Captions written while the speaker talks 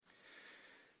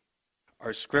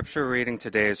Our scripture reading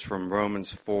today is from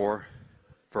Romans 4,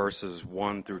 verses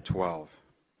 1 through 12.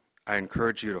 I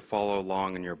encourage you to follow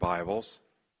along in your Bibles.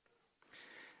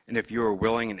 And if you are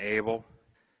willing and able,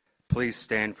 please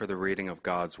stand for the reading of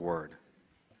God's Word.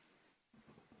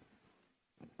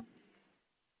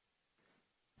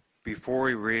 Before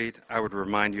we read, I would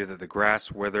remind you that the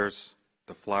grass withers,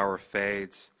 the flower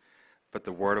fades, but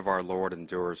the word of our Lord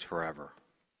endures forever.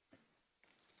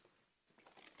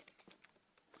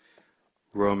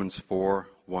 Romans 4,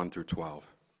 1 through 12.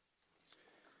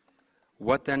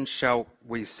 What then shall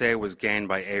we say was gained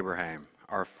by Abraham,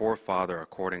 our forefather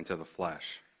according to the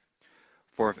flesh?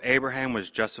 For if Abraham was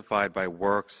justified by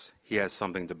works, he has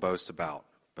something to boast about,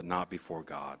 but not before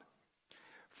God.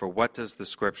 For what does the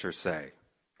Scripture say?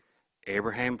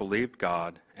 Abraham believed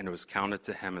God, and it was counted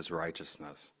to him as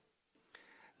righteousness.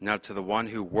 Now to the one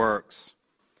who works,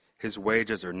 his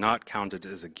wages are not counted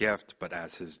as a gift, but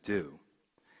as his due.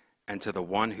 And to the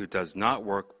one who does not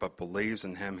work, but believes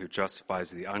in him who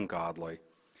justifies the ungodly,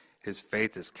 his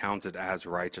faith is counted as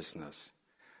righteousness.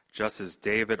 Just as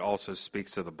David also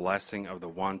speaks of the blessing of the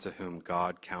one to whom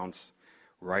God counts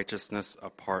righteousness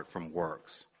apart from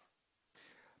works.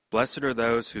 Blessed are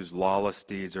those whose lawless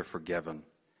deeds are forgiven,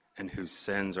 and whose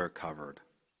sins are covered.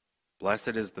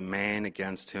 Blessed is the man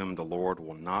against whom the Lord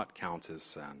will not count his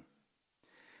sin.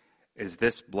 Is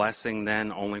this blessing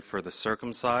then only for the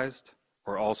circumcised,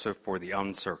 or also for the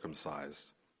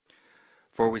uncircumcised?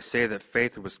 For we say that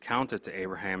faith was counted to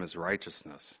Abraham as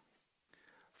righteousness.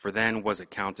 For then was it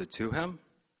counted to him?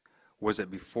 Was it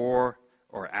before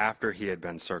or after he had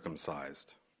been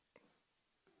circumcised?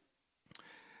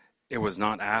 It was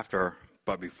not after,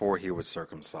 but before he was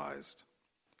circumcised.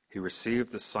 He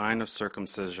received the sign of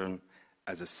circumcision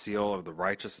as a seal of the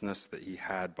righteousness that he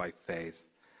had by faith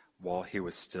while he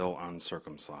was still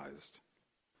uncircumcised.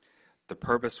 The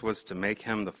purpose was to make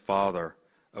him the father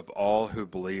of all who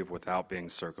believe without being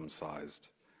circumcised,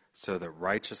 so that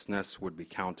righteousness would be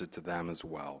counted to them as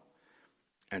well,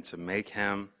 and to make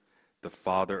him the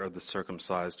father of the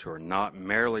circumcised who are not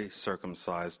merely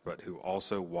circumcised, but who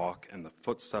also walk in the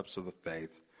footsteps of the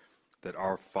faith that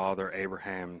our father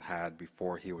Abraham had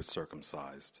before he was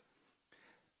circumcised.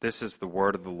 This is the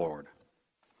word of the Lord.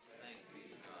 Thanks be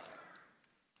to God.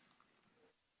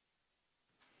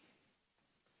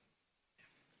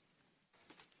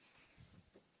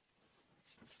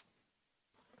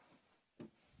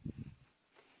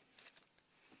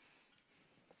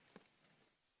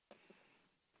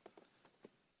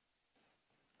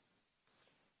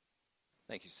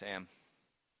 Thank you, Sam.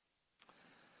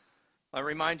 I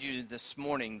remind you this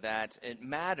morning that it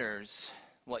matters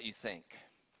what you think.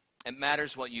 It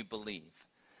matters what you believe.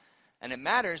 And it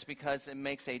matters because it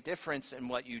makes a difference in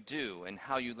what you do and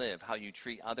how you live, how you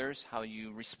treat others, how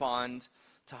you respond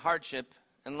to hardship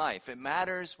in life. It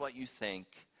matters what you think.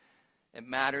 It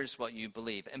matters what you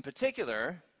believe. In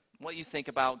particular, what you think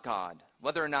about God,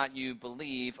 whether or not you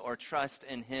believe or trust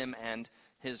in Him and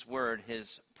His Word,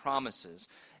 His promises.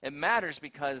 It matters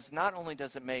because not only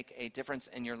does it make a difference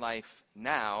in your life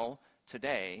now,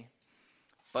 today,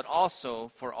 but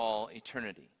also for all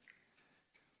eternity.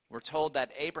 We're told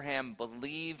that Abraham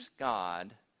believed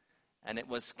God, and it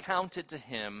was counted to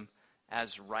him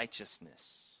as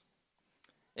righteousness.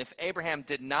 If Abraham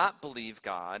did not believe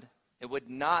God, it would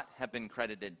not have been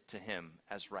credited to him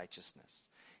as righteousness.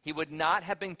 He would not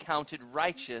have been counted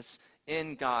righteous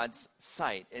in God's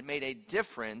sight. It made a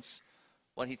difference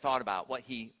what he thought about, what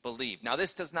he believed. Now,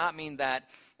 this does not mean that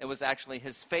it was actually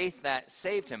his faith that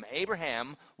saved him.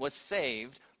 Abraham was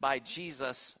saved by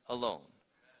Jesus alone,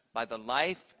 by the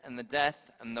life and the death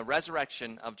and the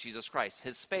resurrection of Jesus Christ.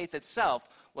 His faith itself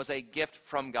was a gift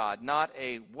from God, not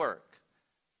a work.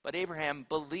 But Abraham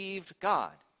believed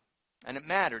God, and it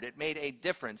mattered. It made a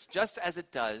difference, just as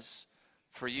it does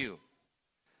for you.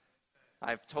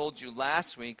 I've told you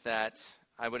last week that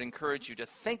I would encourage you to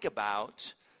think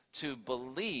about, to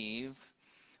believe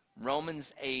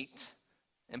Romans 8,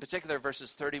 in particular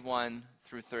verses 31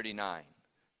 through 39,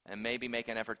 and maybe make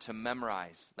an effort to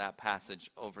memorize that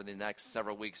passage over the next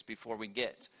several weeks before we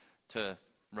get to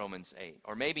Romans 8,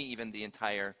 or maybe even the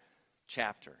entire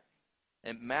chapter.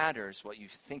 It matters what you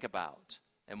think about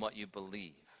and what you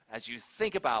believe. As you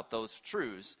think about those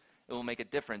truths, it will make a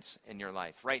difference in your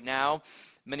life. Right now,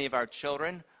 many of our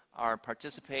children are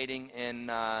participating in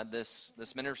this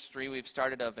ministry we've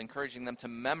started of encouraging them to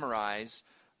memorize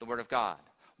the Word of God.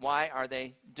 Why are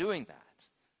they doing that?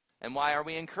 And why are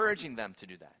we encouraging them to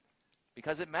do that?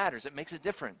 Because it matters. It makes a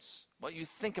difference what you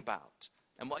think about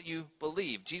and what you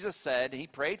believe. Jesus said, He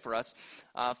prayed for us,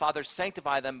 Father,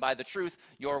 sanctify them by the truth.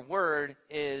 Your Word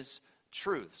is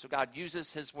truth. So God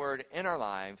uses His Word in our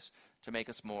lives to make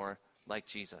us more like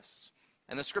Jesus.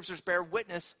 And the scriptures bear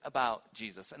witness about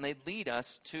Jesus, and they lead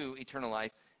us to eternal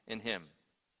life in him.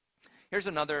 Here's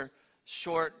another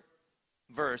short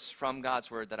verse from God's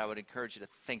word that I would encourage you to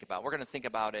think about. We're going to think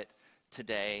about it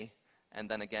today, and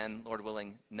then again, Lord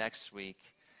willing, next week.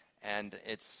 And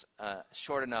it's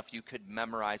short enough you could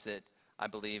memorize it, I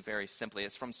believe, very simply.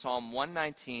 It's from Psalm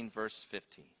 119, verse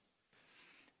 50.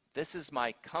 This is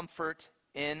my comfort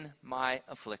in my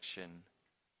affliction,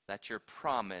 that your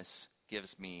promise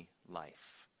gives me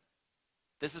life.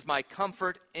 This is my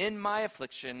comfort in my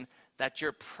affliction, that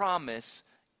your promise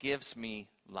gives me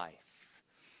life.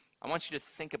 I want you to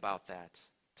think about that,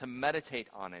 to meditate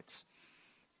on it,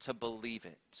 to believe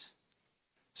it.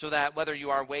 So that whether you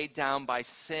are weighed down by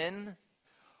sin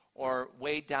or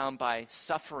weighed down by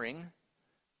suffering,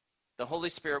 the Holy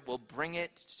Spirit will bring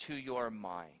it to your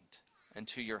mind and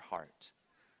to your heart.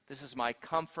 This is my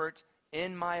comfort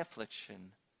in my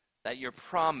affliction, that your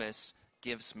promise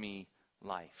gives me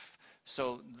life.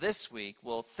 So this week,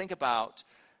 we'll think about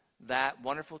that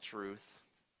wonderful truth,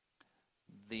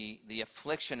 the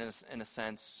affliction, in a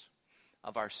sense,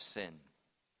 of our sin,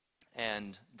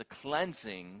 and the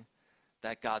cleansing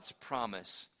that God's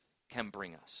promise can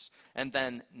bring us. And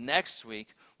then next week,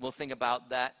 we'll think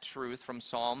about that truth from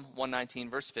Psalm 119,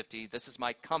 verse 50. This is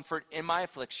my comfort in my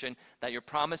affliction, that your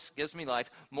promise gives me life,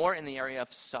 more in the area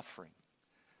of suffering.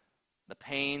 The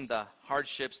pain, the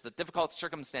hardships, the difficult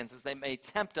circumstances, they may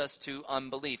tempt us to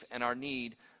unbelief and our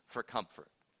need for comfort.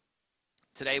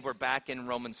 Today, we're back in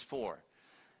Romans 4.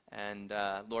 And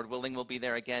Lord willing, we'll be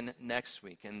there again next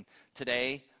week. And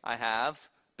today, I have,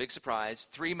 big surprise,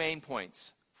 3 main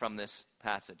points from this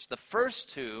passage. The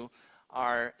first 2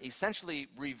 are essentially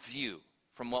review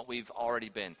from what we've already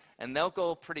been. And they'll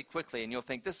go pretty quickly, and you'll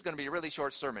think, this is going to be a really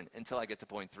short sermon until I get to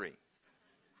point 3.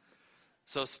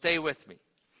 So stay with me.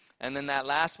 And then that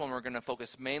last one, we're going to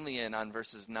focus mainly in on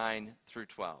verses 9 through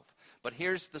 12. But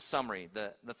here's the summary,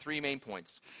 the 3 main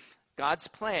points. God's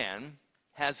plan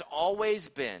has always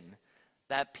been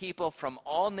that people from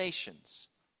all nations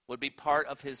would be part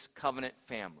of his covenant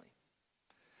family.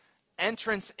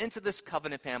 Entrance into this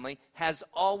covenant family has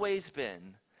always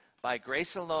been by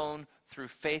grace alone, through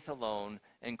faith alone,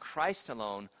 in Christ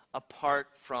alone, apart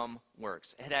from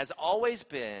works. It has always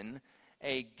been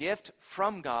a gift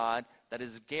from God that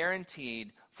is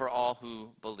guaranteed for all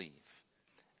who believe.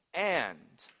 And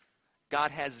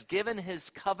God has given his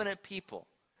covenant people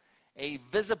a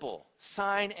visible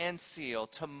sign and seal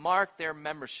to mark their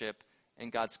membership in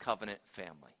God's covenant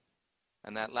family.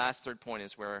 And that last 3rd point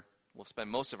is where we'll spend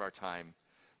most of our time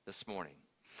this morning.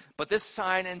 But this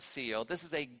sign and seal, this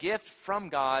is a gift from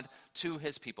God to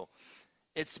his people.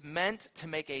 It's meant to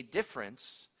make a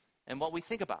difference in what we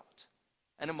think about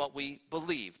and in what we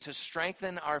believe, to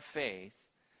strengthen our faith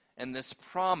in this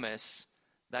promise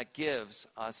that gives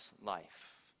us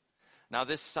life. Now,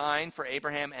 this sign for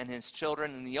Abraham and his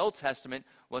children in the Old Testament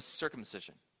was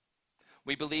circumcision.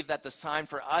 We believe that the sign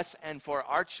for us and for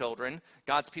our children,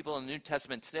 God's people in the New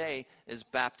Testament today, is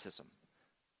baptism.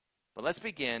 But let's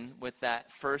begin with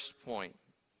that first point,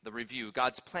 the review.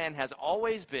 God's plan has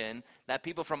always been that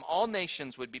people from all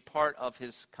nations would be part of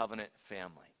his covenant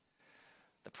family.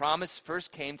 The promise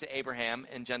first came to Abraham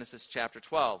in Genesis chapter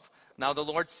 12. Now the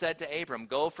Lord said to Abram,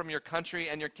 go from your country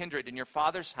and your kindred and your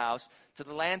father's house to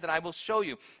the land that I will show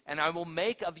you, and I will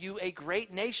make of you a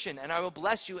great nation, and I will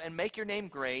bless you and make your name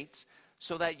great,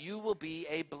 so that you will be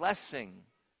a blessing.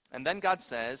 And then God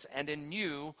says, and in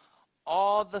you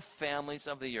all the families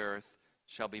of the earth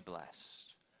shall be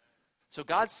blessed. So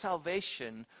God's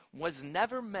salvation was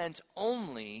never meant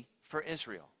only for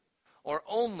Israel or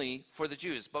only for the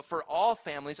Jews, but for all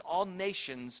families, all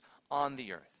nations on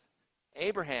the earth.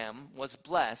 Abraham was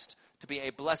blessed to be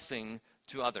a blessing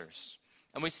to others.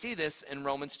 And we see this in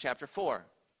Romans chapter 4.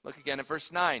 Look again at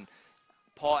verse 9.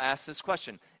 Paul asks this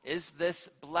question, is this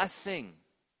blessing?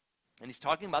 And he's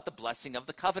talking about the blessing of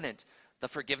the covenant, the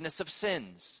forgiveness of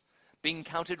sins, being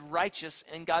counted righteous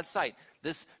in God's sight.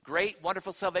 This great,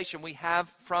 wonderful salvation we have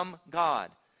from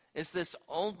God. Is this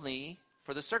only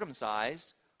for the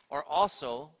circumcised or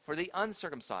also for the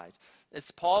uncircumcised?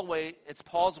 It's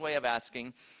Paul's way of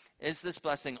asking, is this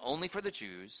blessing only for the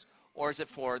Jews or is it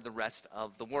for the rest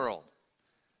of the world?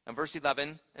 And verse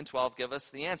 11 and 12 give us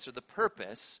the answer. The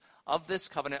purpose of this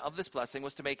covenant, of this blessing,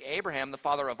 was to make Abraham the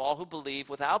father of all who believe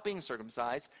without being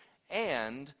circumcised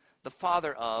and the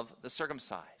father of the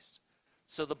circumcised.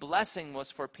 So the blessing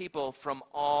was for people from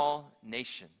all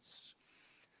nations.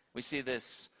 We see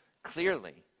this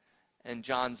clearly in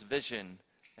John's vision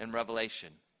in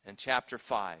Revelation in chapter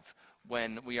 5,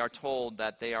 when we are told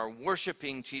that they are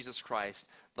worshiping Jesus Christ,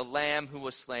 the Lamb who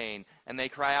was slain. And they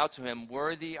cry out to him,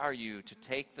 "Worthy are you to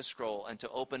take the scroll and to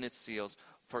open its seals,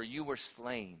 for you were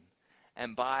slain.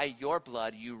 And by your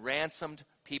blood you ransomed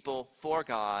people for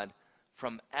God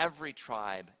from every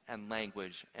tribe and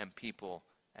language and people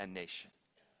and nation."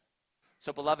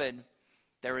 So, beloved,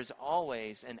 there is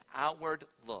always an outward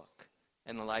look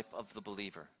in the life of the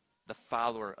believer, the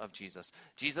follower of Jesus.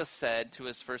 Jesus said to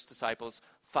his first disciples,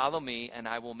 "Follow me, and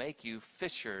I will make you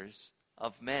fishers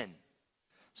of men."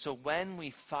 So when we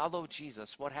follow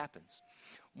Jesus, what happens?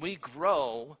 We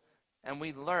grow and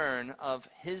we learn of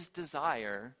his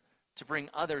desire to bring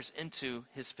others into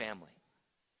his family.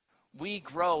 We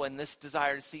grow in this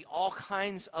desire to see all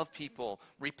kinds of people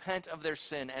repent of their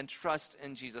sin and trust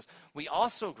in Jesus. We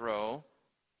also grow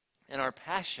in our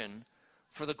passion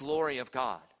for the glory of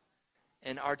God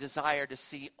and our desire to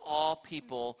see all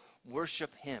people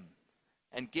worship him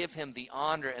and give him the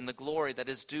honor and the glory that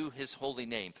is due his holy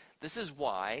name. This is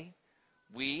why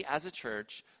we as a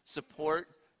church support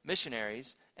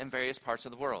missionaries in various parts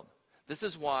of the world. This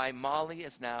is why Molly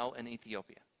is now in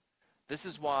Ethiopia. This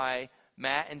is why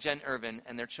Matt and Jen Irvin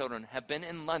and their children have been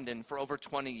in London for over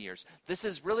 20 years. This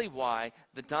is really why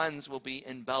the Duns will be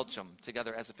in Belgium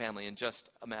together as a family in just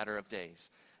a matter of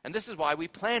days. And this is why we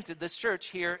planted this church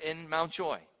here in Mount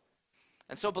Joy.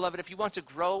 And so, beloved, if you want to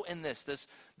grow in this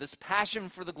passion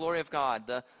for the glory of God,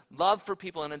 the love for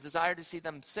people and a desire to see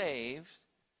them saved,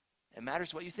 it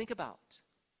matters what you think about.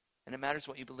 And it matters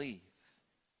what you believe.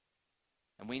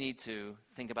 And we need to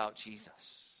think about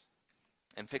Jesus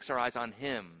and fix our eyes on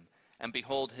him and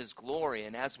behold his glory.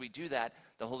 And as we do that,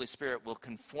 the Holy Spirit will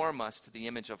conform us to the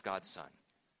image of God's Son.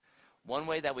 One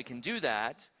way that we can do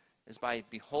that is by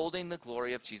beholding the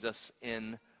glory of Jesus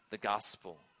in the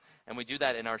gospel. And we do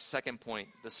that in our second point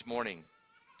this morning.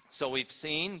 So we've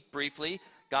seen briefly,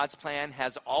 God's plan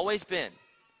has always been,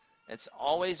 it's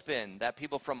always been that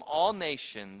people from all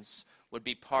nations would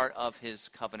be part of his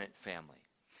covenant family.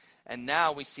 And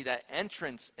now we see that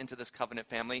entrance into this covenant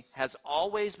family has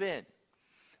always been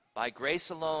by grace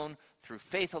alone, through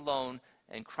faith alone,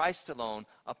 and Christ alone,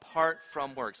 apart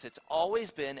from works. It's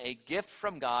always been a gift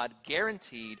from God,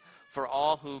 guaranteed for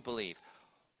all who believe.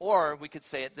 Or we could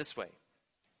say it this way.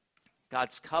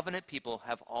 God's covenant people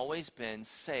have always been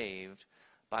saved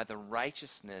by the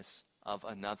righteousness of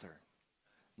another.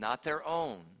 Not their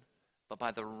own, but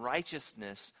by the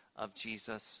righteousness of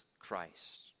Jesus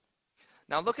Christ.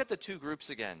 Now look at the two groups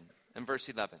again in verse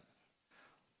 11.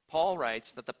 Paul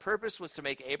writes that the purpose was to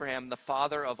make Abraham the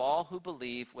father of all who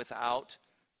believe without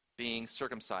being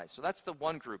circumcised. So that's the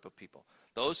one group of people,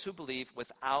 those who believe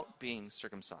without being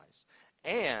circumcised.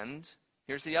 And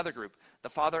here's the other group, the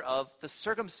father of the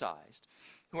circumcised,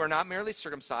 who are not merely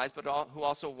circumcised, but who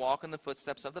also walk in the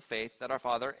footsteps of the faith that our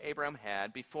father Abraham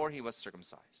had before he was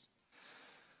circumcised.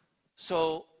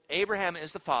 So Abraham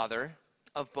is the father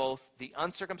of both the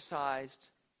uncircumcised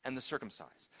and the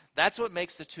circumcised. That's what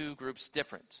makes the two groups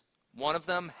different. One of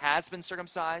them has been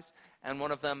circumcised, and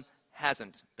one of them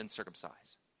hasn't been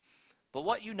circumcised. But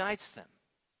what unites them?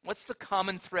 What's the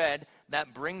common thread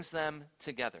that brings them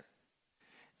together?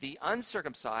 The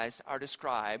uncircumcised are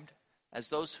described as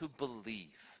those who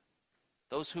believe.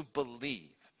 Those who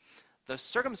believe. The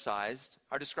circumcised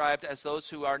are described as those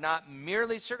who are not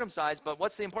merely circumcised, but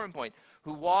what's the important point?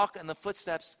 Who walk in the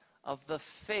footsteps of the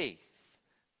faith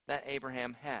that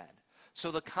Abraham had.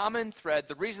 So the common thread,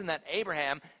 the reason that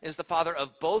Abraham is the father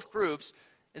of both groups,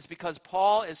 is because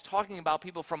Paul is talking about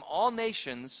people from all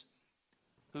nations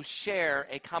who share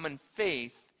a common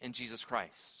faith in Jesus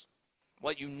Christ.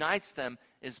 What unites them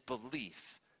is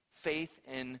belief, faith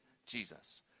in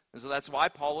Jesus. And so that's why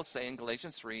Paul will say in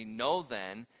Galatians 3, "Know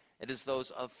then, it is those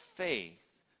of faith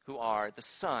who are the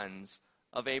sons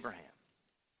of Abraham."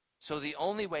 So the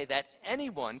only way that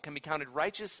anyone can be counted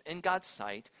righteous in God's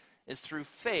sight is through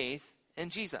faith in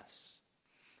Jesus.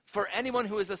 For anyone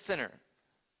who is a sinner,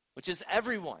 which is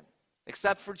everyone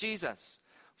except for Jesus,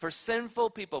 for sinful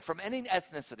people from any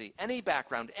ethnicity, any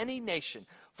background, any nation,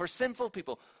 for sinful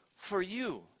people, for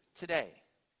you today,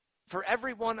 for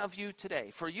every one of you today,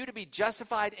 for you to be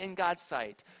justified in God's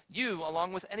sight, you,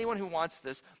 along with anyone who wants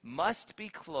this, must be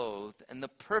clothed in the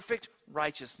perfect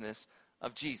righteousness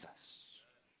of Jesus.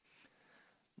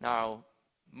 Now,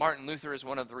 Martin Luther is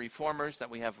one of the reformers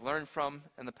that we have learned from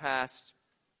in the past.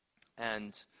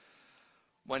 And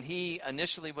when he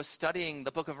initially was studying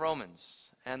the book of Romans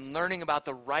and learning about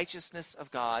the righteousness of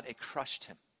God, it crushed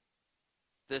him.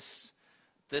 This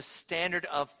standard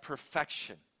of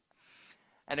perfection.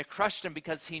 And it crushed him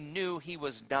because he knew he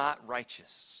was not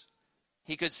righteous.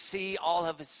 He could see all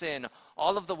of his sin,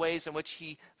 all of the ways in which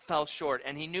he fell short,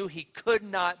 and he knew he could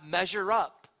not measure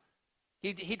up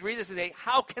He'd read this and say,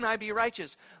 how can I be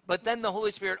righteous? But then the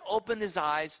Holy Spirit opened his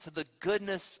eyes to the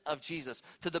goodness of Jesus,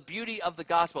 to the beauty of the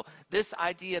gospel. This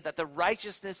idea that the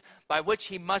righteousness by which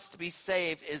he must be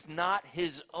saved is not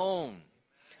his own,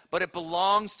 but it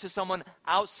belongs to someone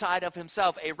outside of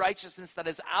himself, a righteousness that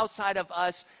is outside of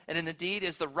us, and indeed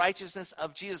is the righteousness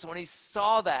of Jesus. When he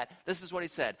saw that, this is what he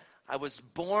said, I was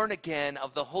born again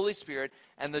of the Holy Spirit,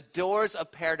 and the doors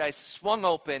of paradise swung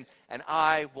open, and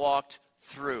I walked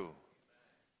through.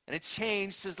 And it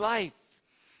changed his life.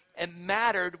 It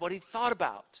mattered what he thought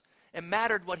about. It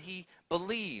mattered what he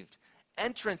believed.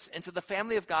 Entrance into the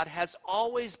family of God has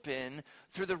always been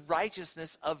through the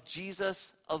righteousness of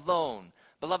Jesus alone.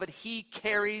 Beloved, he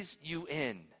carries you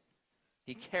in.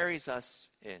 He carries us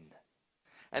in.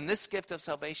 And this gift of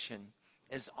salvation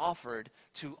is offered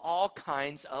to all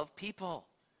kinds of people.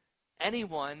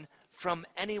 Anyone from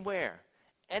anywhere.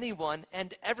 Anyone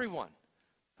and everyone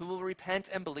who will repent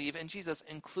and believe in Jesus,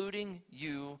 including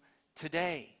you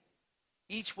today.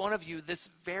 Each one of you this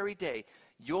very day,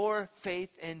 your faith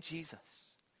in Jesus.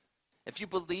 If you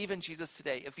believe in Jesus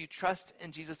today, if you trust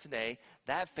in Jesus today,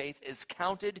 that faith is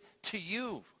counted to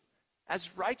you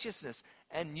as righteousness,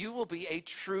 and you will be a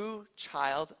true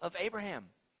child of Abraham,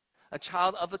 a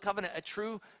child of the covenant, a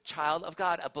true child of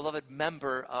God, a beloved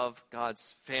member of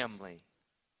God's family.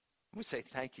 We say,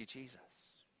 thank you, Jesus.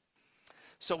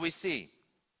 So we see,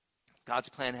 God's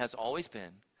plan has always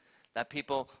been that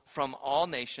people from all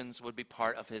nations would be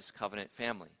part of his covenant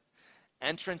family.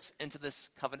 Entrance into this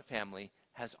covenant family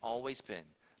has always been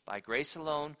by grace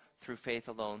alone, through faith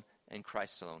alone, in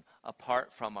Christ alone,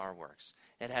 apart from our works.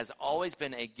 It has always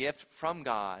been a gift from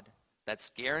God that's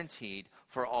guaranteed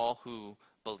for all who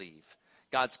believe.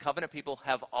 God's covenant people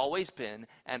have always been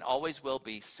and always will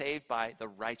be saved by the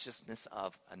righteousness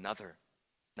of another,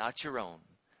 not your own,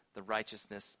 the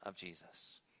righteousness of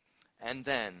Jesus. And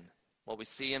then, what we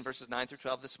see in verses 9 through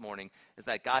 12 this morning is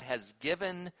that God has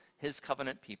given his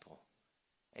covenant people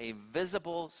a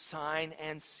visible sign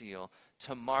and seal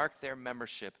to mark their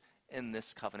membership in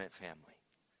this covenant family.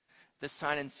 This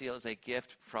sign and seal is a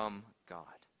gift from God.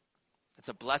 It's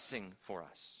a blessing for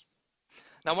us.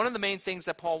 Now, one of the main things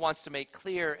that Paul wants to make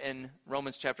clear in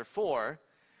Romans chapter 4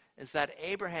 is that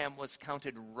Abraham was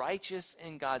counted righteous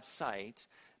in God's sight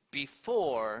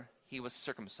before he was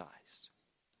circumcised.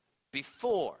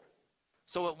 Before.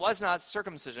 So it was not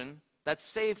circumcision that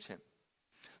saved him.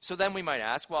 So then we might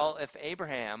ask, well, if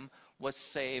Abraham was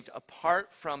saved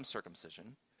apart from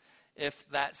circumcision, if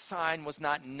that sign was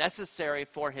not necessary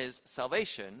for his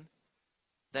salvation,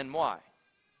 then why?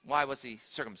 Why was he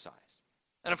circumcised?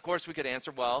 And of course we could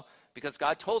answer, well, because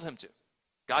God told him to.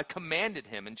 God commanded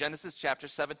him in Genesis chapter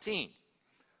 17.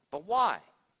 But why?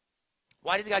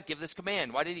 Why did God give this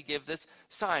command? Why did he give this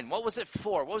sign? What was it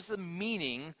for? What was the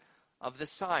meaning of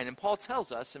this sign? And Paul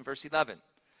tells us in verse 11.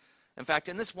 In fact,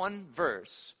 in this one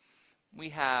verse, we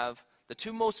have the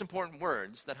two most important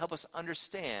words that help us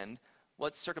understand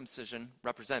what circumcision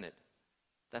represented,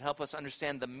 that help us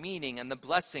understand the meaning and the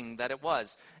blessing that it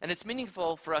was. And it's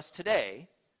meaningful for us today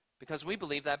because we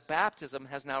believe that baptism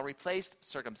has now replaced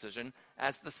circumcision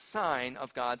as the sign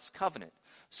of God's covenant.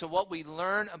 So what we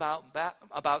learn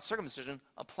about circumcision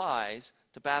applies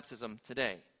to baptism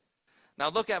today. Now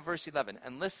look at verse 11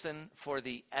 and listen for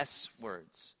the S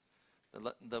words,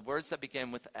 the words that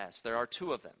begin with S. There are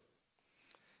two of them.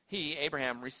 He,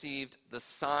 Abraham, received the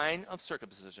sign of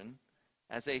circumcision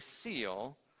as a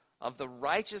seal of the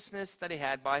righteousness that he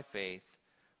had by faith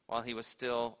while he was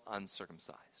still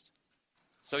uncircumcised.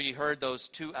 So you heard those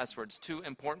two S words, two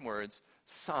important words,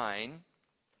 sign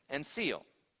and seal.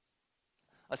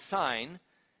 A sign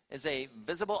is a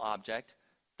visible object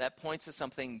that points to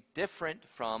something different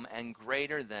from and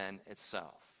greater than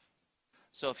itself.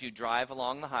 So if you drive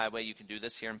along the highway, you can do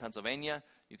this here in Pennsylvania,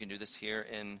 you can do this here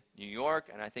in New York,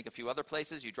 and I think a few other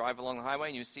places. You drive along the highway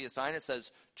and you see a sign that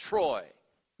says, Troy,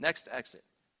 next exit.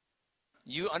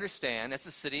 You understand, it's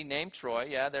a city named Troy.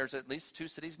 Yeah, there's at least two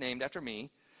cities named after me.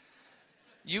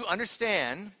 You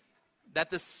understand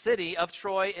that the city of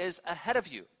Troy is ahead of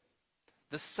you.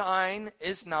 The sign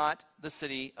is not the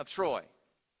city of Troy,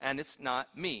 and it's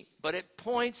not me, but it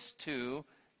points to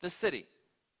the city.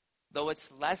 Though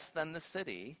it's less than the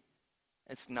city,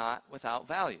 it's not without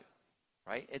value,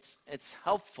 right? It's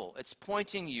helpful. It's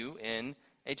pointing you in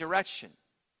a direction.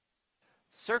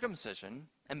 Circumcision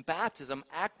and baptism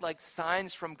act like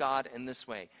signs from God in this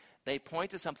way. They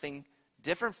point to something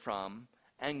different from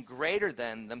and greater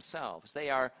than themselves. They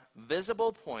are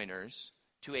visible pointers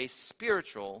to a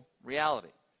spiritual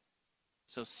reality.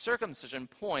 So circumcision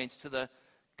points to the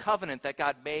covenant that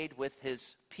God made with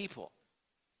his people.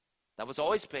 That was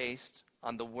always based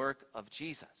on the work of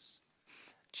Jesus.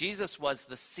 Jesus was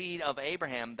the seed of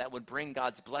Abraham that would bring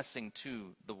God's blessing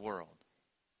to the world.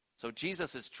 So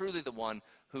Jesus is truly the one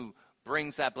who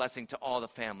brings that blessing to all the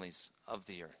families of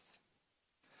the earth.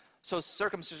 So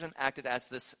circumcision acted as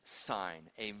this sign,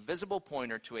 a visible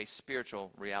pointer to a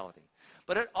spiritual reality.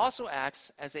 But it also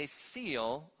acts as a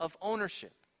seal of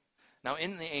ownership. Now,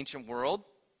 in the ancient world,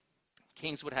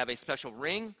 kings would have a special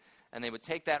ring, and they would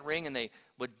take that ring and they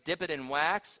would dip it in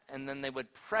wax, and then they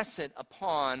would press it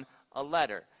upon a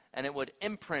letter. And it would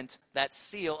imprint that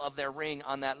seal of their ring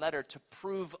on that letter to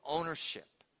prove ownership,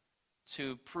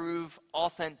 to prove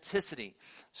authenticity,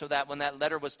 so that when that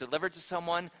letter was delivered to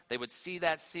someone, they would see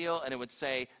that seal and it would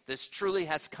say, this truly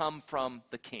has come from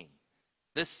the king.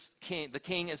 The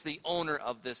king is the owner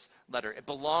of this letter. It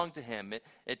belonged to him.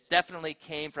 It definitely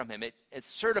came from him. It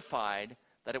certified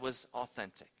that it was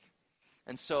authentic.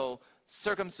 And so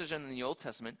circumcision in the Old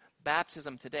Testament,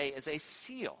 baptism today is a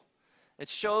seal. It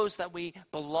shows that we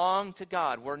belong to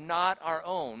God. We're not our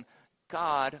own.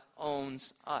 God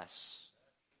owns us.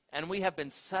 And we have been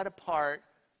set apart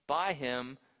by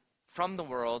him from the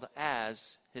world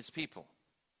as his people.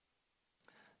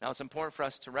 Now, it's important for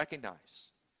us to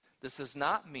recognize this does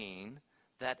not mean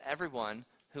that everyone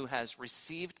who has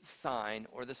received the sign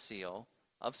or the seal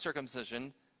of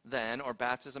circumcision then or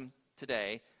baptism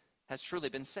today has truly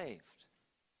been saved.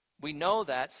 We know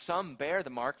that some bear the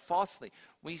mark falsely.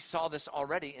 We saw this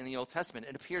already in the Old Testament.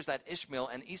 It appears that Ishmael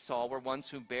and Esau were ones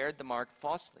who bared the mark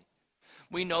falsely.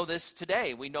 We know this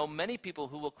today. We know many people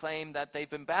who will claim that they've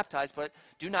been baptized but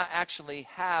do not actually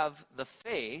have the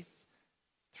faith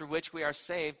through which we are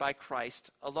saved by Christ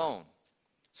alone.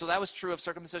 So that was true of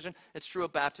circumcision. It's true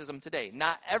of baptism today.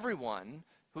 Not everyone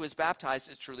who is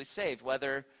baptized is truly saved,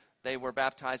 whether they were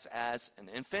baptized as an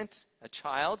infant, a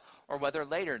child, or whether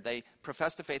later they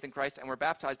professed the faith in Christ and were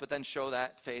baptized but then show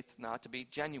that faith not to be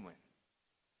genuine.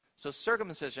 So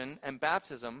circumcision and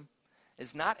baptism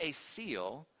is not a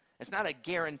seal. It's not a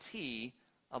guarantee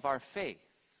of our faith.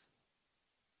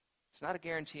 It's not a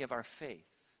guarantee of our faith.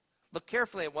 Look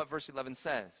carefully at what verse 11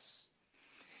 says.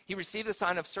 He received the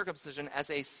sign of circumcision as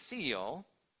a seal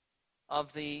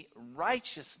of the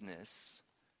righteousness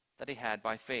that he had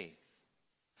by faith.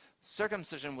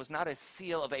 Circumcision was not a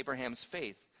seal of Abraham's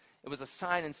faith. It was a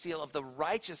sign and seal of the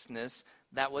righteousness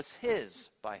that was his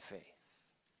by faith.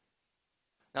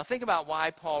 Now think about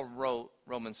why Paul wrote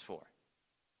Romans 4.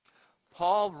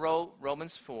 Paul wrote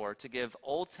Romans 4 to give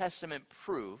Old Testament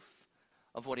proof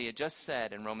of what he had just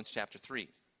said in Romans chapter 3,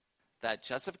 that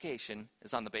justification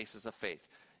is on the basis of faith.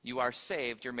 You are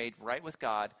saved, you're made right with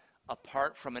God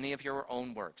apart from any of your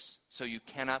own works, so you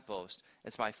cannot boast.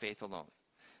 It's by faith alone.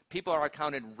 People are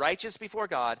accounted righteous before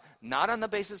God, not on the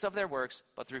basis of their works,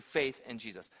 but through faith in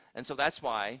Jesus. And so that's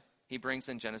why he brings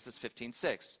in Genesis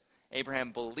 15:6.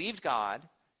 Abraham believed God,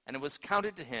 and it was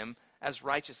counted to him as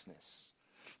righteousness.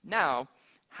 Now,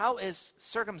 how is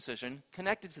circumcision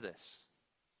connected to this?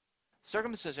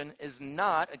 Circumcision is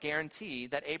not a guarantee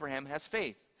that Abraham has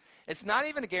faith. It's not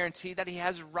even a guarantee that he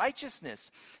has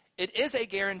righteousness. It is a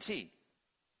guarantee.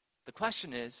 The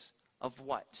question is, of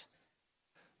what?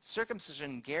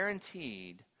 Circumcision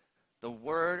guaranteed the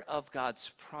word of God's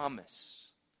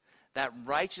promise that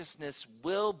righteousness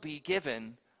will be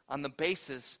given on the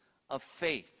basis of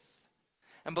faith.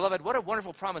 And beloved, what a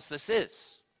wonderful promise this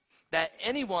is, that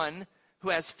anyone who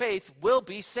has faith will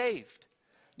be saved.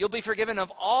 You'll be forgiven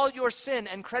of all your sin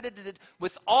and credited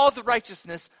with all the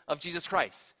righteousness of Jesus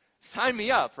Christ. Sign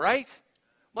me up, right?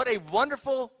 What a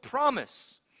wonderful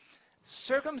promise.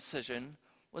 Circumcision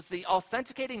was the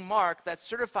authenticating mark that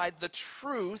certified the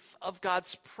truth of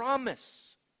God's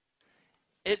promise.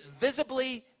 It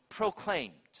visibly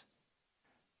proclaimed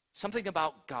something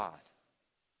about God.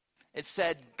 It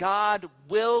said, God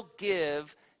will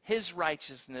give his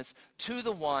righteousness to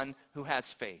the one who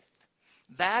has faith.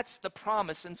 That's the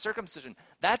promise in circumcision.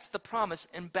 That's the promise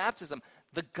in baptism.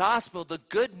 The gospel, the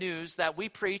good news that we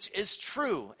preach is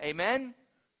true. Amen?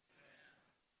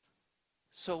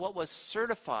 So what was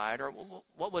certified or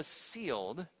what was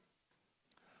sealed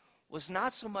was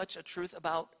not so much a truth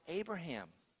about Abraham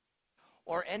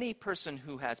or any person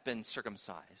who has been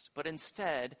circumcised, but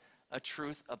instead a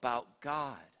truth about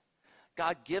God.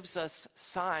 God gives us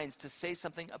signs to say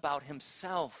something about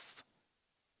himself,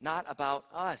 not about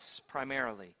us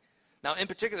primarily. Now, in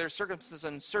particular,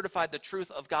 circumcision certified the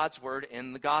truth of God's word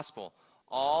in the gospel.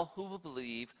 All who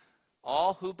believe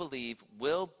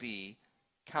will be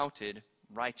counted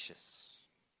righteous.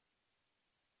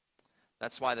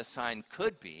 That's why the sign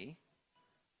could be,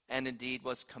 and indeed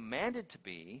was commanded to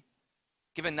be,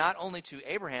 given not only to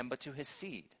Abraham, but to his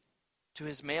seed, to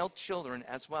his male children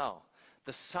as well.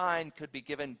 The sign could be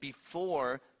given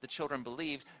before the children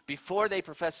believed, before they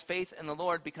professed faith in the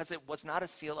Lord, because it was not a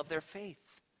seal of their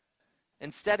faith.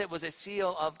 Instead, it was a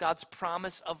seal of God's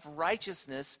promise of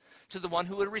righteousness to the one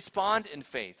who would respond in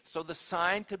faith. So the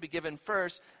sign could be given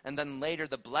first, and then later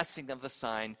the blessing of the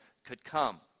sign could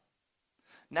come.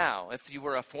 Now, if you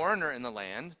were a foreigner in the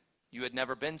land, you had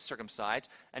never been circumcised,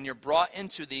 and you're brought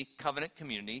into the covenant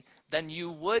community, then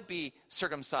you would be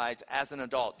circumcised as an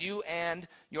adult, you and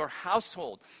your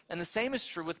household. And the same is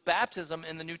true with baptism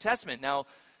in the New Testament. Now,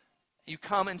 you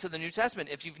come into the New Testament.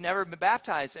 If you've never been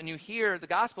baptized and you hear the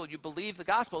gospel, you believe the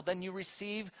gospel, then you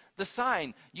receive the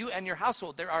sign, you and your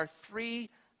household. There are 3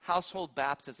 household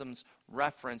baptisms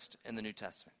referenced in the New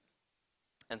Testament.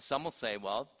 And some will say,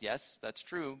 well, yes, that's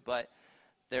true, but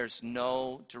there's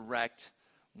no direct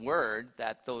word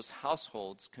that those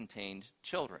households contained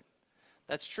children.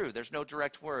 That's true. There's no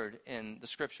direct word in the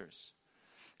scriptures.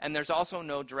 And there's also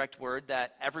no direct word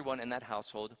that everyone in that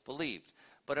household believed.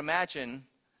 But imagine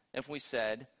if we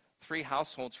said 3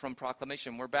 households from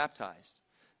proclamation were baptized,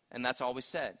 and that's all we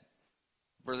said.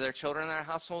 Were there children in our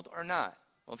household or not?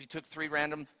 Well, if you took 3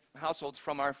 random households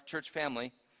from our church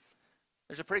family,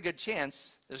 there's a pretty good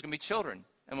chance there's going to be children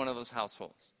in one of those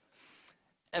households.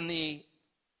 In the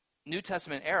New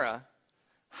Testament era,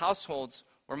 households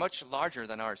were much larger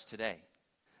than ours today.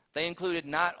 They included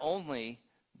not only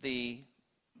the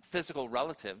physical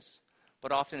relatives,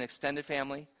 but often extended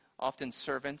family, often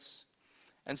servants.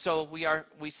 And so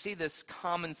we see this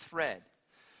common thread.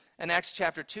 In Acts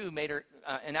chapter 2,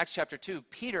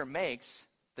 Peter makes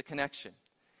the connection.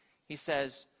 He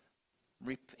says,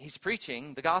 he's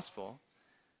preaching the gospel,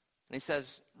 and he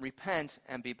says, repent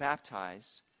and be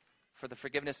baptized for the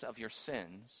forgiveness of your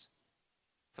sins,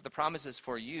 for the promises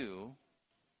for you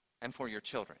and for your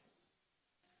children,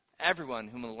 everyone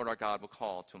whom the Lord our God will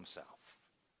call to himself.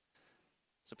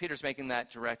 So Peter's making that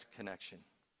direct connection.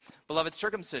 Beloved,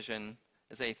 circumcision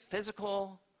is a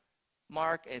physical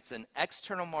mark, it's an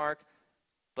external mark,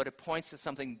 but it points to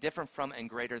something different from and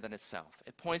greater than itself.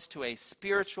 It points to a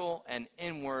spiritual and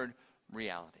inward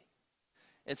reality.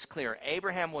 It's clear.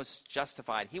 Abraham was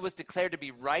justified. He was declared to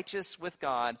be righteous with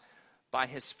God by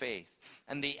his faith.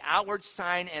 And the outward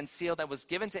sign and seal that was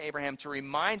given to Abraham to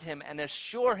remind him and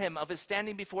assure him of his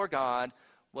standing before God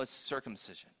was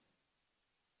circumcision.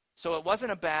 So it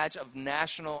wasn't a badge of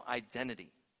national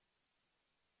identity.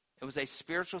 It was a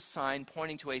spiritual sign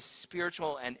pointing to a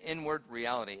spiritual and inward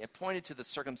reality. It pointed to the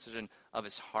circumcision of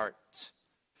his heart.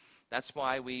 That's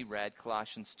why we read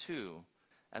Colossians 2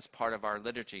 as part of our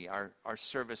liturgy, our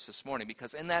service this morning,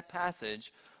 because in that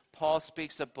passage, Paul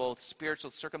speaks of both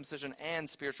spiritual circumcision and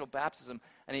spiritual baptism,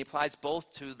 and he applies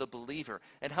both to the believer.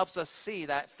 It helps us see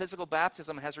that physical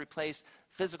baptism has replaced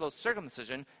physical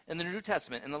circumcision in the New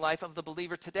Testament, in the life of the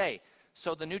believer today.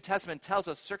 So the New Testament tells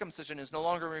us circumcision is no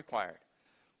longer required.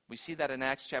 We see that in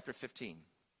Acts chapter 15.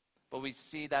 But we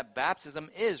see that baptism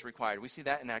is required. We see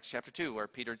that in Acts chapter 2, where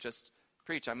Peter just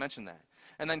preached. I mentioned that.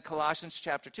 And then Colossians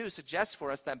chapter 2 suggests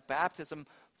for us that baptism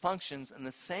functions in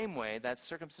the same way that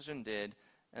circumcision did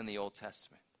in the Old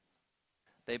Testament.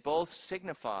 They both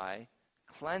signify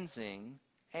cleansing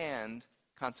and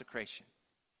consecration.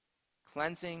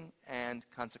 Cleansing and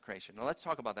consecration. Now let's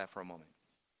talk about that for a moment.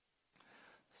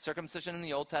 Circumcision in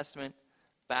the Old Testament,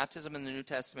 baptism in the New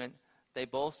Testament, they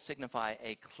both signify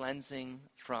a cleansing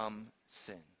from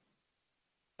sin.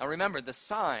 Now remember, the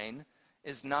sign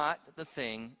is not the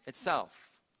thing itself.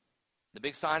 The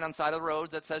big sign on the side of the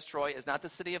road that says Troy is not the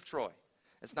city of Troy.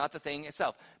 It's not the thing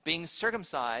itself. Being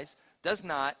circumcised does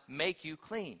not make you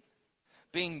clean.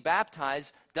 Being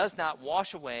baptized does not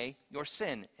wash away your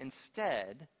sin.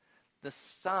 Instead, the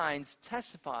signs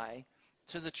testify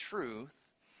to the truth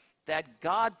that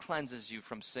God cleanses you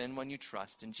from sin when you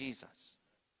trust in Jesus.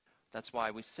 That's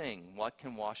why we sing, "What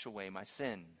can wash away my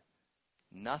sin?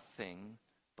 Nothing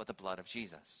but the blood of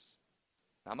Jesus."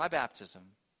 Not my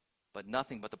baptism, but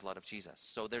nothing but the blood of Jesus.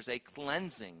 So there's a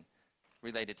cleansing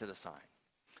related to the sign.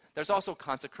 There's also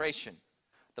consecration.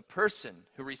 The person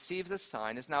who receives this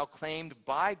sign is now claimed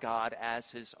by God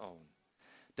as his own,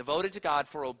 devoted to God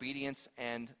for obedience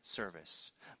and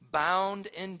service, bound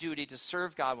in duty to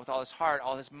serve God with all his heart,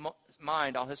 all his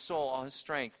mind, all his soul, all his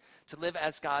strength, to live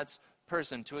as God's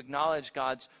person, to acknowledge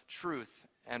God's truth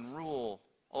and rule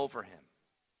over him.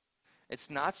 It's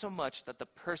not so much that the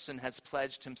person has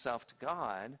pledged himself to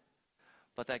God,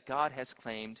 but that God has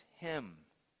claimed him.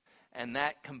 And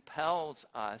that compels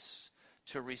us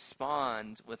to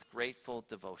respond with grateful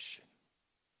devotion.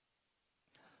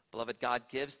 Beloved, God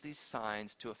gives these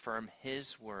signs to affirm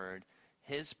his word,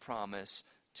 his promise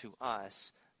to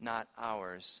us, not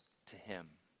ours to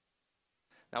him.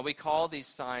 Now, we call these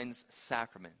signs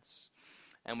sacraments,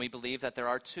 and we believe that there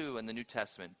are two in the New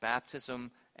Testament,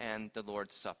 baptism and the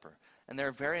Lord's Supper. And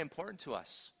they're very important to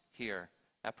us here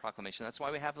at Proclamation. That's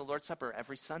why we have the Lord's Supper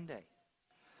every Sunday.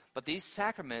 But these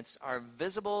sacraments are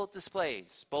visible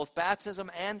displays, both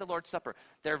baptism and the Lord's Supper.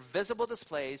 They're visible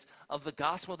displays of the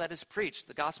gospel that is preached,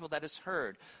 the gospel that is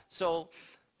heard. So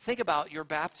think about your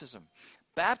baptism.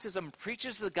 Baptism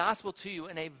preaches the gospel to you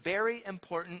in a very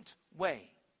important way.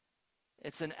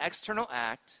 It's an external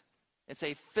act. It's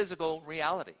a physical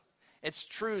reality. It's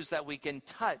truths that we can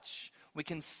touch, we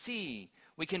can see,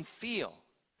 we can feel.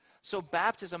 So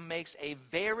baptism makes a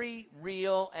very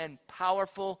real and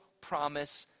powerful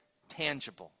promise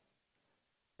tangible.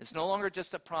 It's no longer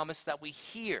just a promise that we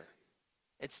hear.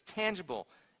 It's tangible.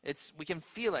 We can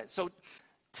feel it. So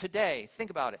today,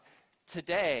 think about it.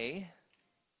 Today,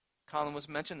 Colin was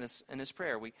mentioned this in his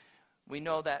prayer. We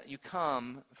know that you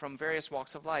come from various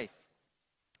walks of life,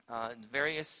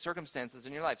 various circumstances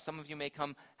in your life. Some of you may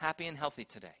come happy and healthy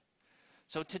today.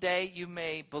 So today you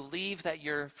may believe that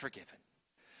you're forgiven.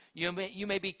 You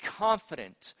may be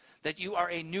confident that you are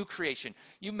a new creation.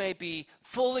 You may be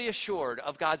fully assured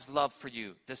of God's love for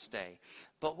you this day.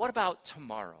 But what about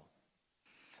tomorrow?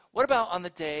 What about on the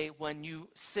day when you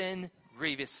sin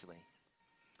grievously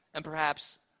and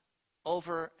perhaps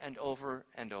over and over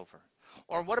and over?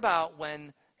 Or what about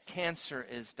when cancer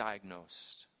is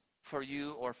diagnosed for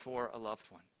you or for a loved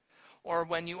one? Or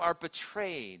when you are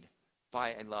betrayed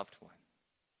by a loved one?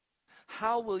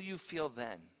 How will you feel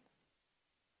then?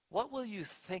 What will you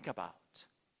think about?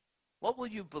 What will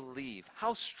you believe?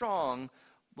 How strong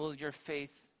will your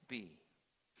faith be?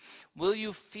 Will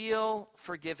you feel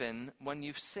forgiven when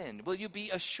you've sinned? Will you be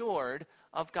assured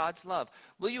of God's love?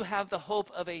 Will you have the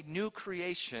hope of a new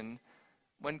creation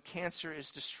when cancer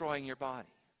is destroying your body?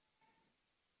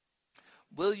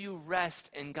 Will you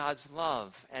rest in God's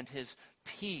love and his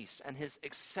peace and his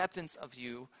acceptance of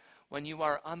you when you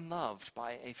are unloved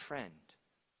by a friend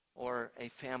or a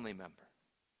family member?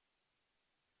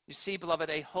 You see, beloved,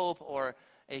 a hope or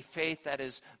a faith that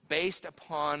is based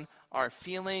upon our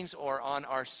feelings or on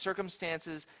our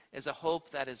circumstances is a hope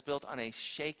that is built on a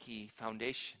shaky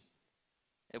foundation.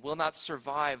 It will not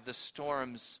survive the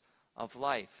storms of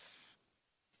life.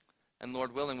 And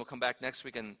Lord willing, we'll come back next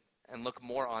week and look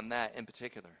more on that in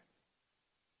particular.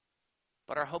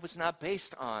 But our hope is not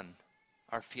based on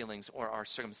our feelings or our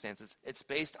circumstances. It's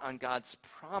based on God's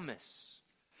promise.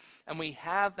 And we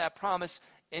have that promise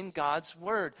in God's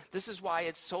Word. This is why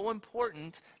it's so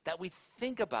important that we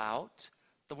think about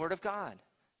the Word of God,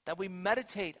 that we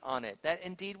meditate on it, that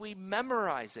indeed we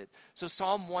memorize it. So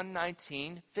Psalm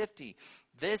 119:50,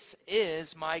 this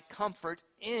is my comfort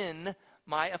in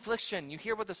my affliction. You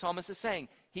hear what the psalmist is saying.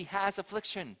 He has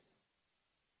affliction.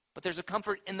 But there's a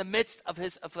comfort in the midst of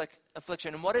his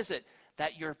affliction. And what is it?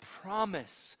 That your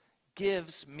promise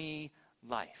gives me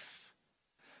life.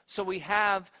 So we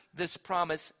have this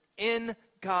promise in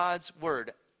God's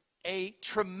Word, a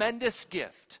tremendous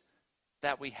gift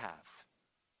that we have.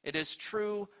 It is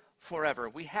true forever.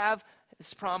 We have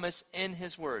His promise in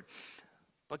His Word.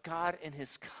 But God, in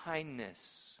His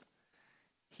kindness,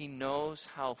 He knows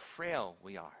how frail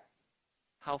we are,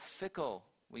 how fickle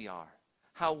we are,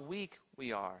 how weak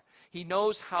we are. He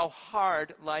knows how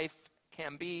hard life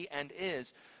can be and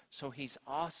is. So He's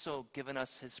also given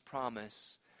us His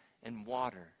promise in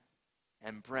water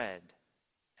and bread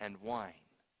and wine.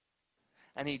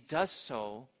 And He does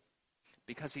so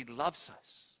because He loves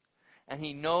us. And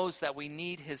He knows that we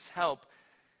need His help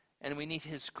and we need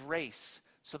His grace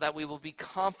so that we will be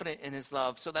confident in His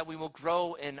love, so that we will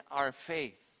grow in our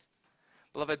faith.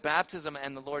 Beloved, baptism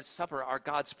and the Lord's Supper are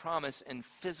God's promise in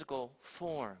physical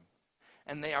form.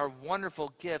 And they are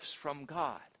wonderful gifts from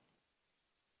God.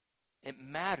 It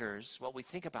matters what we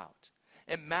think about.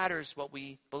 It matters what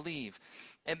we believe.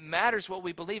 It matters what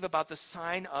we believe about the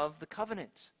sign of the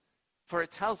covenant. For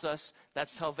it tells us that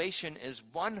salvation is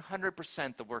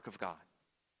 100% the work of God.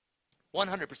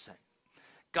 100%.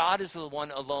 God is the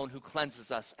one alone who cleanses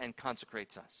us and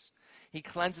consecrates us. He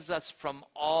cleanses us from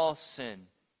all sin.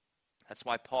 That's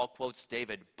why Paul quotes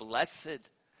David, blessed,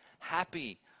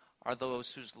 happy are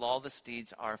those whose lawless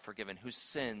deeds are forgiven, whose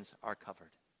sins are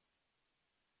covered.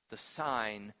 The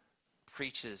sign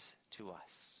preaches to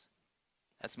us.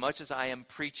 As much as I am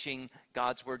preaching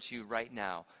God's word to you right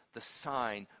now, the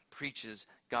sign preaches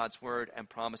God's word and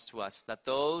promise to us that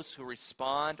those who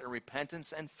respond in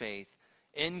repentance and faith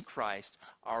in Christ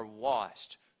are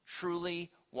washed,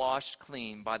 truly washed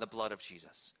clean by the blood of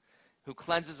Jesus, who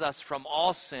cleanses us from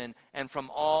all sin and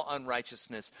from all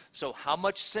unrighteousness. So how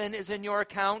much sin is in your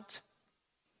account?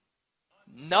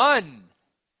 None.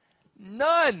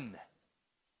 None.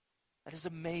 That is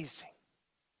amazing.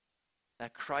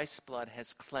 That Christ's blood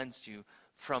has cleansed you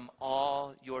from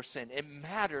all your sin. It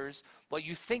matters what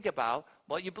you think about,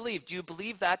 what you believe. Do you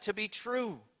believe that to be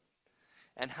true?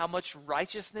 And how much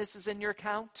righteousness is in your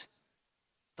account?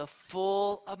 The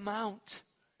full amount.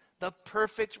 The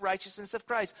perfect righteousness of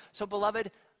Christ. So,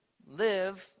 beloved,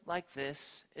 live like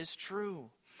this is true.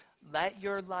 Let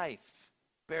your life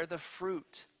bear the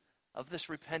fruit of this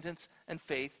repentance and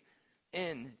faith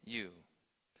in you.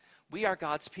 We are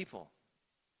God's people.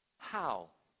 How?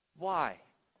 Why?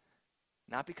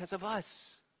 Not because of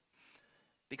us.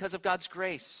 Because of God's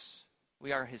grace,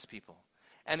 we are his people.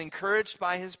 And encouraged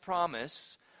by his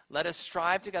promise, let us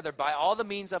strive together by all the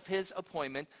means of his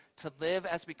appointment to live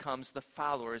as becomes the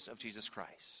followers of Jesus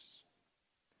Christ.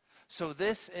 So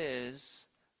this is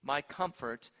my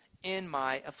comfort in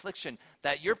my affliction,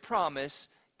 that your promise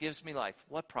gives me life.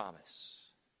 What promise?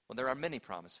 Well, there are many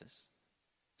promises.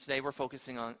 Today we're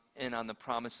focusing on the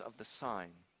promise of the sign.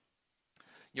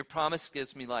 Your promise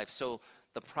gives me life. So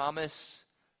the promise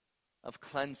of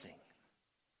cleansing,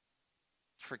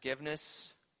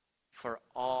 forgiveness for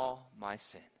all my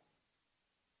sin,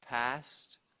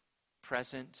 past,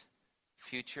 present,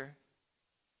 future,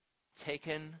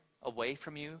 taken away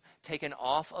from you, taken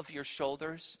off of your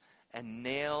shoulders, and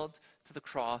nailed to the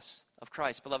cross of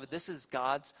Christ. Beloved, this is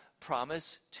God's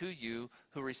promise to you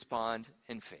who respond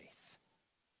in faith.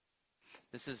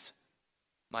 This is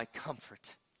my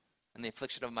comfort in the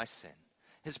affliction of my sin.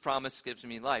 His promise gives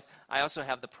me life. I also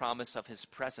have the promise of his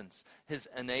presence, his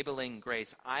enabling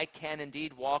grace. I can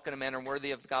indeed walk in a manner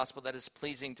worthy of the gospel that is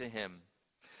pleasing to him.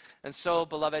 And so,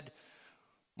 beloved,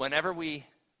 whenever we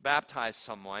baptize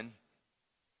someone,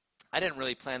 I didn't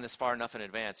really plan this far enough in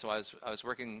advance, so I was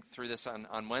working through this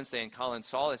on Wednesday, and Colin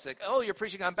saw this. Like, oh, you're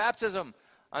preaching on baptism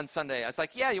on Sunday. I was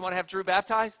like, yeah, you want to have Drew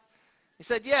baptized? He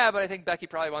said, yeah, but I think Becky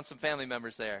probably wants some family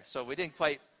members there. So we didn't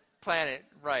quite plan it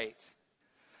right.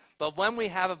 But when we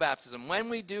have a baptism, when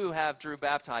we do have Drew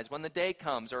baptized, when the day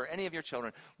comes, or any of your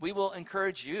children, we will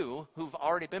encourage you who've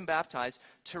already been baptized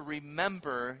to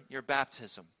remember your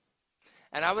baptism.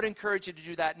 And I would encourage you to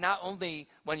do that not only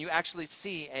when you actually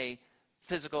see a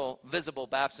physical, visible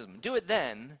baptism. Do it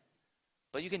then,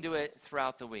 but you can do it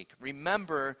throughout the week.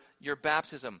 Remember your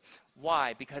baptism.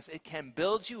 Why? Because it can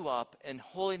build you up in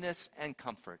holiness and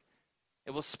comfort.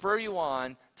 It will spur you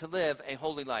on to live a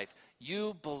holy life.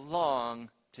 You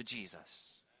belong to Jesus.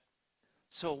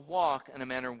 So walk in a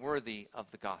manner worthy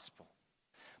of the gospel.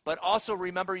 But also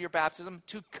remember your baptism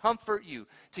to comfort you,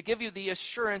 to give you the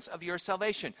assurance of your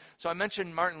salvation. So I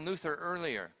mentioned Martin Luther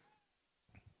earlier.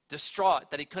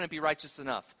 Distraught that he couldn't be righteous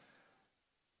enough.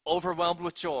 Overwhelmed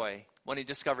with joy when he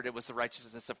discovered it was the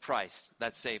righteousness of Christ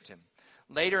that saved him.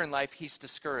 Later in life, he's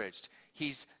discouraged.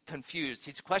 He's confused.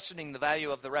 He's questioning the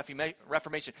value of the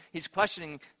Reformation. He's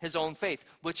questioning his own faith,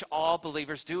 which all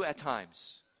believers do at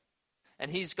times.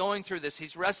 And he's going through this.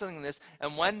 He's wrestling in this.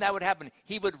 And when that would happen,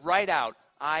 he would write out,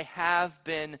 I have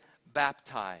been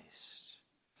baptized.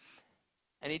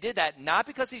 And he did that not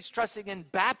because he's trusting in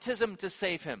baptism to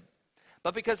save him,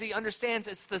 but because he understands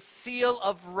it's the seal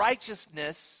of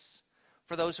righteousness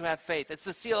for those who have faith. It's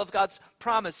the seal of God's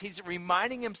promise. He's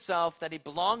reminding himself that he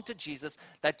belonged to Jesus,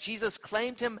 that Jesus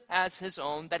claimed him as his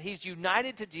own, that he's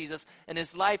united to Jesus in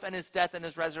his life and his death and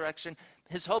his resurrection.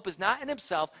 His hope is not in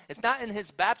himself. It's not in his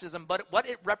baptism, but what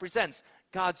it represents,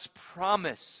 God's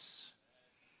promise.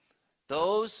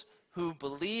 Those who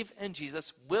believe in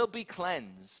Jesus will be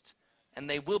cleansed, and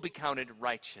they will be counted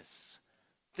righteous.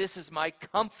 This is my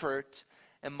comfort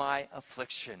and my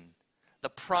affliction. The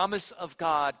promise of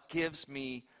God gives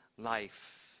me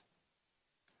life.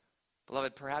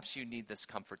 Beloved, perhaps you need this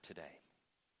comfort today.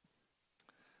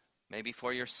 Maybe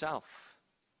for yourself.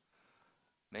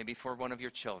 Maybe for one of your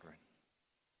children.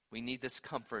 We need this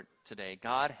comfort today.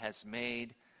 God has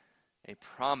made a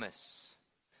promise,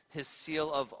 his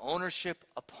seal of ownership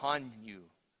upon you.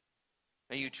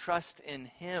 May you trust in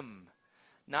him,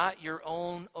 not your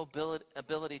own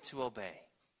ability to obey,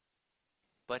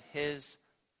 but his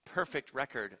perfect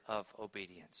record of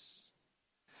obedience.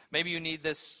 Maybe you need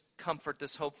this comfort,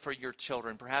 this hope for your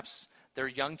children. Perhaps they're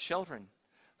young children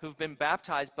who've been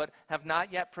baptized but have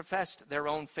not yet professed their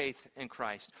own faith in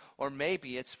Christ. Or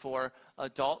maybe it's for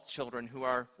adult children who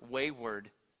are wayward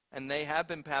and they have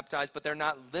been baptized but they're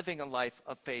not living a life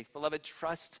of faith. Beloved,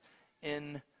 trust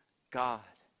in God.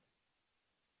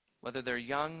 Whether they're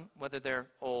young, whether they're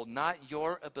old, not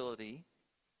your ability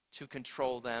to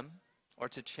control them or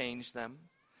to change them.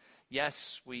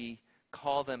 Yes, we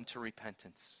call them to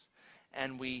repentance,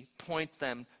 and we point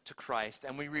them to Christ,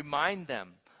 and we remind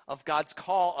them of God's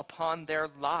call upon their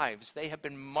lives. They have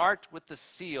been marked with the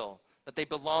seal that they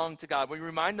belong to God. We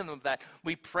remind them of that.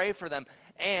 We pray for them,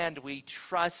 and we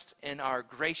trust in our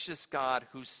gracious God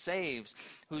who saves,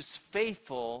 who's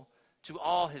faithful to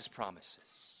all his promises.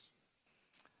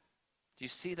 Do you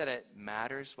see that it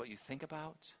matters what you think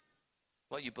about,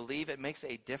 what you believe? It makes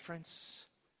a difference.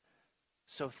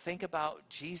 So think about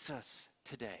Jesus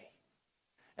today.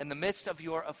 In the midst of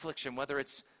your affliction, whether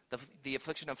it's the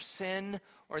affliction of sin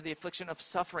or the affliction of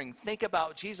suffering, think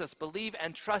about Jesus. Believe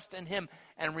and trust in him.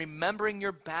 And remembering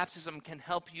your baptism can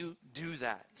help you do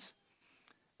that.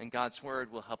 And God's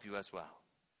word will help you as well.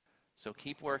 So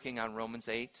keep working on Romans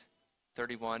 8,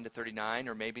 31 to 39,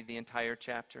 or maybe the entire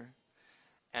chapter.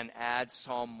 And add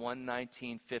Psalm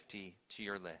 119:50 to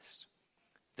your list.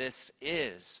 This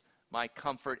is my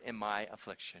comfort in my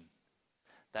affliction,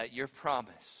 that your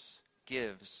promise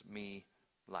gives me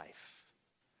life.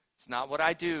 It's not what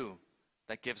I do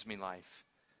that gives me life.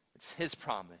 It's his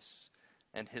promise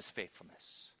and his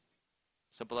faithfulness.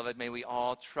 So, beloved, may we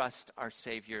all trust our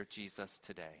Savior Jesus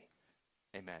today.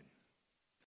 Amen.